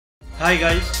Hi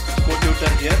guys,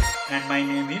 CodeTutor here and my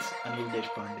name is Anil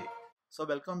Deshpande. So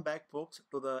welcome back folks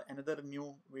to the another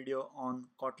new video on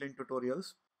Kotlin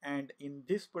tutorials, and in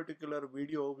this particular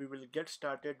video we will get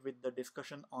started with the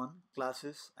discussion on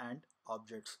classes and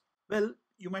objects. Well,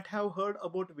 you might have heard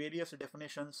about various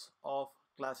definitions of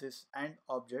classes and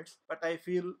objects, but I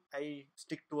feel I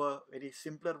stick to a very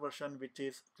simpler version, which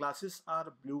is classes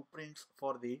are blueprints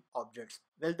for the objects.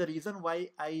 Well, the reason why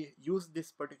I use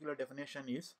this particular definition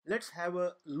is, let's have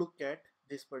a look at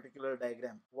this particular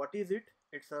diagram. What is it?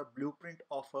 It's a blueprint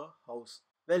of a house.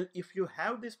 Well, if you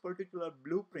have this particular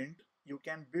blueprint, you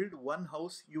can build one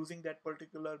house using that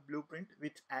particular blueprint,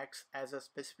 which acts as a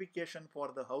specification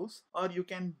for the house, or you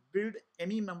can build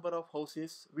any number of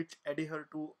houses which adhere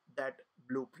to that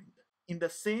blueprint. In the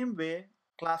same way,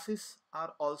 classes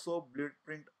are also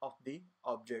blueprint of the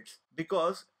objects,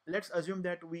 because let's assume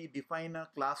that we define a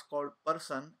class called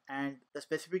person and the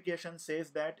specification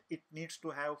says that it needs to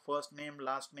have first name,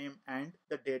 last name and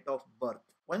the date of birth.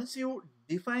 Once you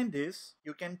define this,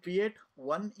 you can create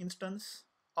one instance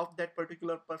of that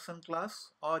particular person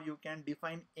class, or you can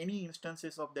define any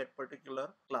instances of that particular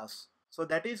class. So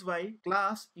that is why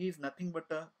class is nothing but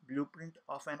a blueprint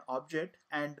of an object,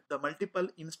 and the multiple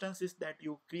instances that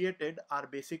you created are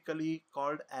basically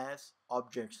called as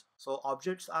objects. So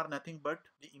objects are nothing but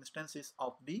the instances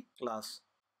of the class.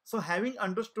 So having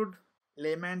understood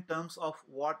layman terms of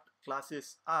what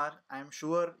classes are, I am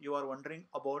sure you are wondering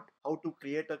about how to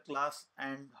create a class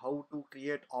and how to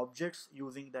create objects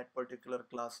using that particular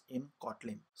class in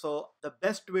Kotlin. So the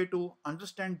best way to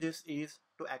understand this is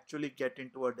to actually get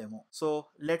into a demo. So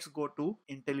let's go to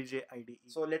IntelliJ IDE.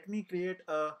 So let me create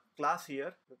a class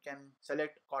here. You can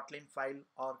select Kotlin file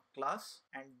or class,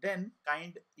 and then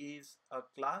kind is a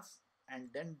class, and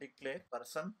then declare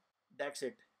person. That's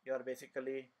it. You are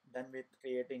basically done with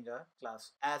creating a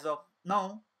class. As of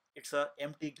now, it's a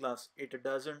empty class. It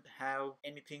doesn't have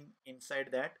anything inside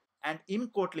that. And in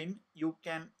Kotlin, you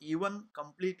can even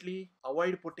completely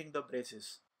avoid putting the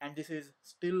braces, and this is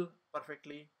still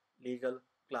perfectly legal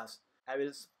class. I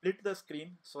will split the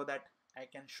screen so that I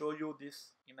can show you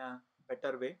this in a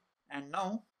better way. And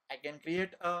now I can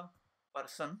create a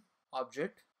person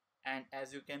object, and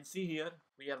as you can see here,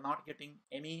 we are not getting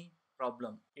any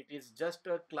problem. It is just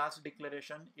a class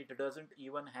declaration. It doesn't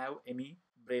even have any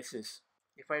braces.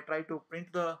 If I try to print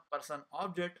the person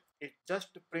object, it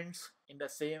just prints in the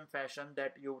same fashion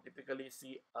that you typically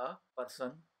see a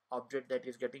person object that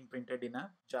is getting printed in a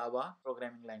Java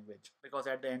programming language, because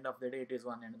at the end of the day it is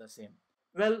one and the same.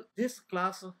 Well, this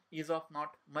class is of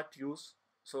not much use,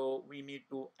 so we need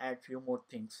to add few more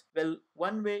things. Well,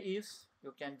 one way is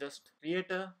you can just create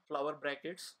a flower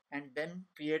brackets and then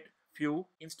create few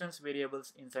instance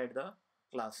variables inside the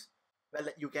class. Well,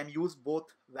 you can use both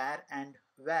var and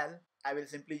val. I will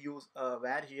simply use a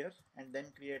var here and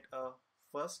then create a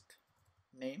first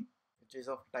name which is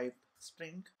of type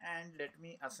string, and let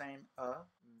me assign a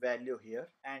value here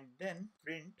and then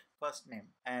print first name.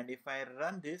 And if I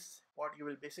run this, what you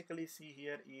will basically see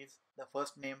here is the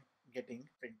first name getting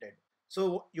printed.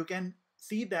 So you can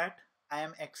see that I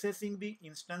am accessing the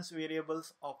instance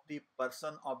variables of the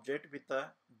person object with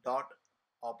a dot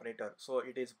operator. So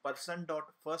it is person dot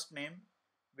first name,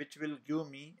 which will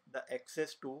give me the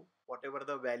access to whatever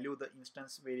the value the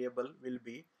instance variable will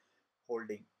be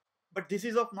holding. But this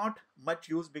is of not much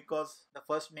use because the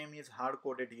first name is hard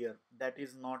coded here. That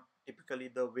is not typically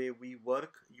the way we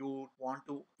work. You want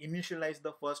to initialize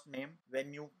the first name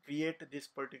when you create this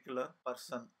particular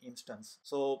person instance.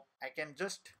 So I can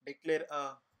just declare a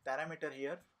parameter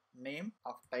here, name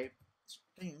of type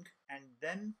string, and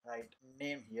then write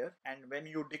name here. And when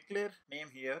you declare name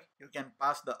here, you can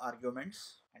pass the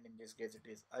arguments, and in this case it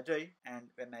is Ajay. And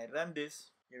when I run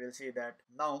this, you will see that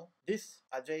now this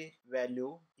Ajay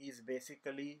value is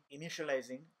basically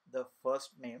initializing the first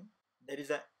name. There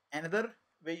is another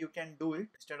way you can do it.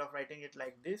 Instead of writing it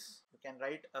like this, you can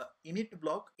write a init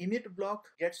block. Init block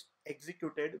gets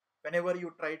executed whenever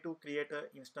you try to create an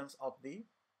instance of the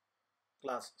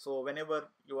class. So whenever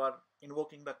you are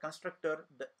invoking the constructor,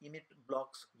 the init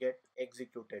blocks get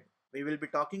executed. We will be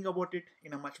talking about it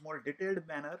in a much more detailed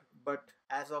manner, but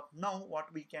as of now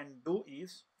what we can do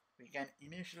is we can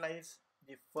initialize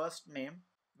the first name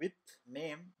with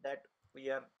name that we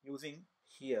are using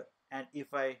here. And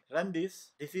if I run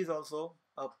this, this is also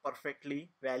a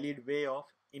perfectly valid way of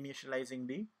initializing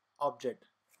the object.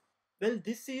 Well,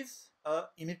 this is a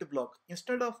init block.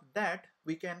 Instead of that,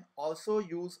 we can also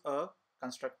use a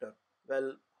constructor.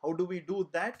 Well, how do we do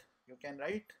that? You can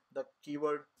write the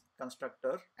keyword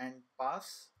constructor and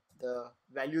pass the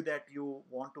value that you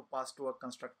want to pass to a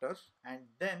constructor, and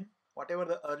then Whatever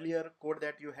the earlier code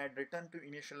that you had written to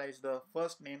initialize the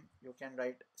first name, you can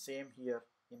write same here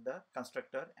in the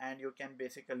constructor, and you can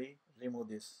basically remove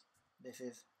this. This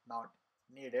is not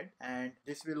needed, and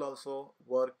this will also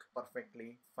work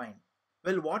perfectly fine.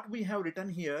 Well, what we have written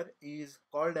here is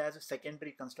called as a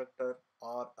secondary constructor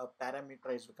or a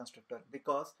parameterized constructor,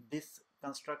 because this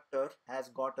constructor has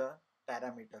got a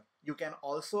parameter. You can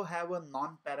also have a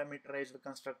non-parameterized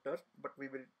constructor, but we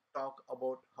will talk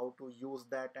about how to use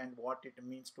that and what it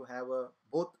means to have a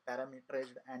both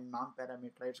parameterized and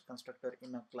non-parameterized constructor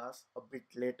in a class a bit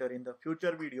later in the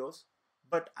future videos.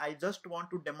 But I just want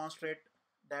to demonstrate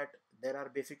that there are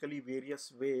basically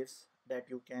various ways that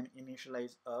you can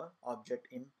initialize a object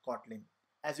in Kotlin.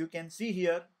 As you can see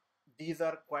here, these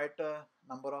are quite a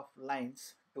number of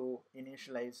lines to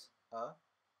initialize a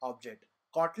object.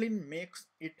 Kotlin makes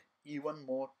it even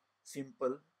more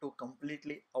simple to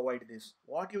completely avoid this.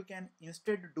 What you can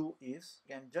instead do is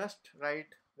you can just write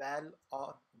val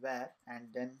or var and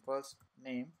then first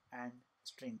name and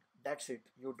string. That's it.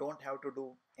 You don't have to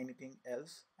do anything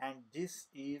else, and this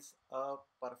is a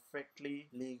perfectly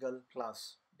legal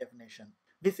class definition.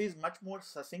 This is much more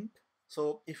succinct.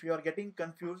 So if you are getting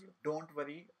confused, don't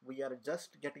worry, we are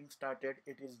just getting started.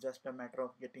 It is just a matter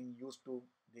of getting used to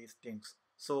these things.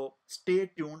 So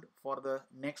stay tuned for the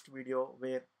next video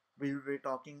where we will be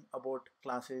talking about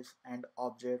classes and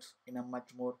objects in a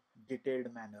much more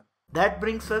detailed manner. That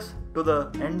brings us to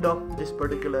the end of this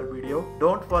particular video.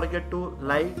 Don't forget to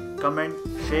like, comment,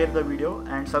 share the video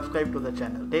and subscribe to the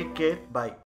channel. Take care. Bye.